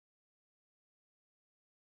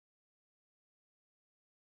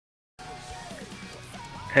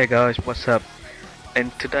Hey guys, what's up? In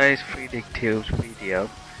today's FreedigTube's video,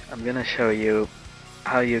 I'm gonna show you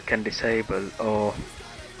how you can disable or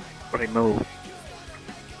remove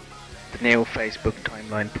the new Facebook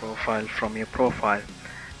timeline profile from your profile.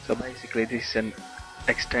 So basically this is an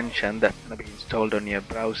extension that's gonna be installed on your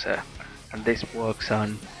browser, and this works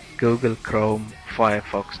on Google Chrome,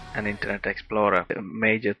 Firefox and Internet Explorer, the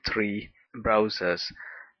major three browsers.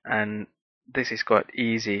 And this is quite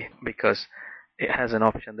easy because it has an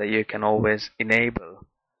option that you can always enable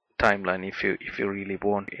timeline if you really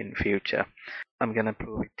want in future. I'm gonna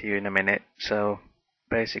prove it to you in a minute. So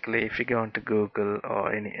basically, if you go into Google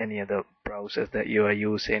or any other browsers that you are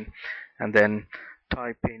using, and then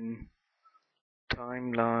type in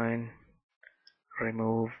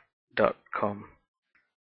timelineremove.com.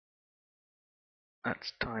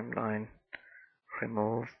 That's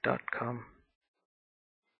timelineremove.com.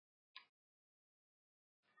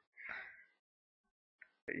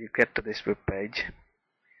 You get to this web page,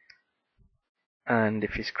 and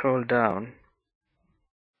if you scroll down,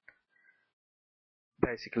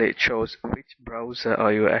 basically it shows which browser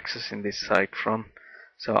are you accessing this site from.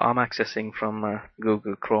 So I'm accessing from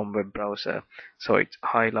Google Chrome web browser, so it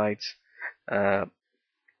highlights uh,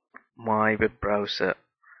 my web browser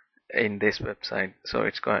in this website, so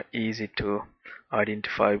it's quite easy to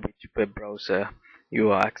identify which web browser you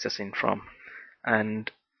are accessing from. And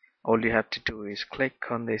all you have to do is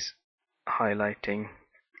click on this highlighting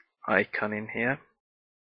icon in here,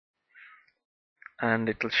 and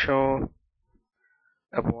it'll show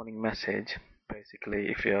a warning message.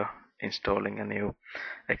 Basically, if you're installing a new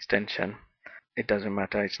extension, it doesn't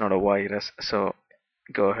matter, it's not a virus, so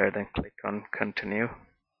go ahead and click on continue,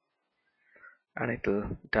 and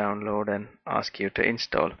it'll download and ask you to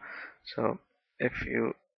install. So if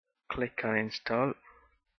you click on install,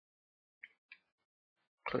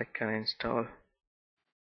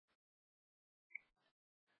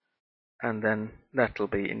 and then that will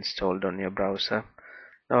be installed on your browser.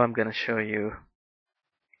 Now I'm going to show you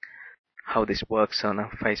how this works on a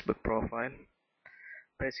Facebook profile.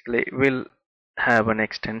 Basically, it will have an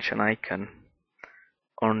extension icon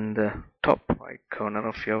on the top right corner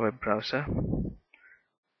of your web browser.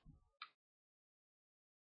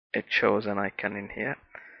 It shows an icon in here.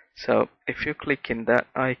 So if you click in that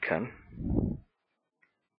icon,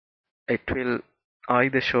 it will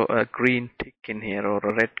either show a green tick in here or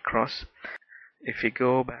a red cross. If you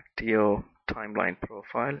go back to your timeline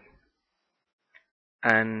profile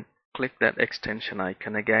and click that extension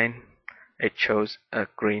icon again, it shows a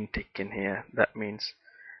green tick in here. That means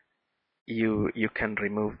you can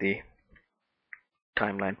remove the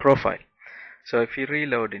timeline profile. So if you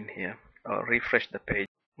reload in here or refresh the page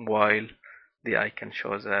while the icon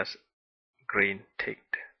shows as green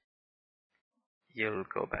ticked, you'll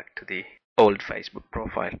go back to the old Facebook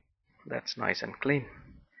profile. That's nice and clean.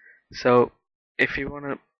 So if you want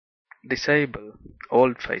to disable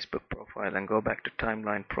old Facebook profile and go back to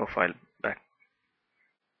timeline profile back,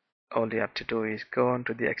 all you have to do is go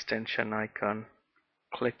onto the extension icon,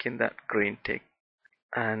 click in that green tick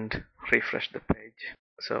and refresh the page.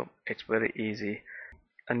 So it's very easy,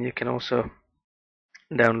 and you can also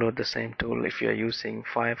download the same tool. If you're using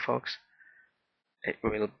Firefox, it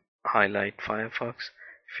will highlight Firefox.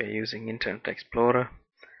 If you're using Internet Explorer,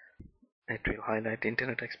 it will highlight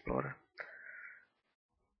Internet Explorer.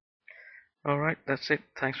 Alright, that's it.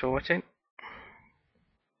 Thanks for watching.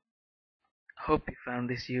 Hope you found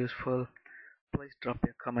this useful. Please drop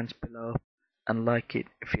your comments below and like it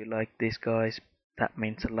if you like this, guys. That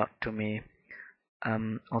means a lot to me.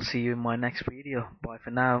 I'll see you in my next video. Bye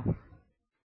for now.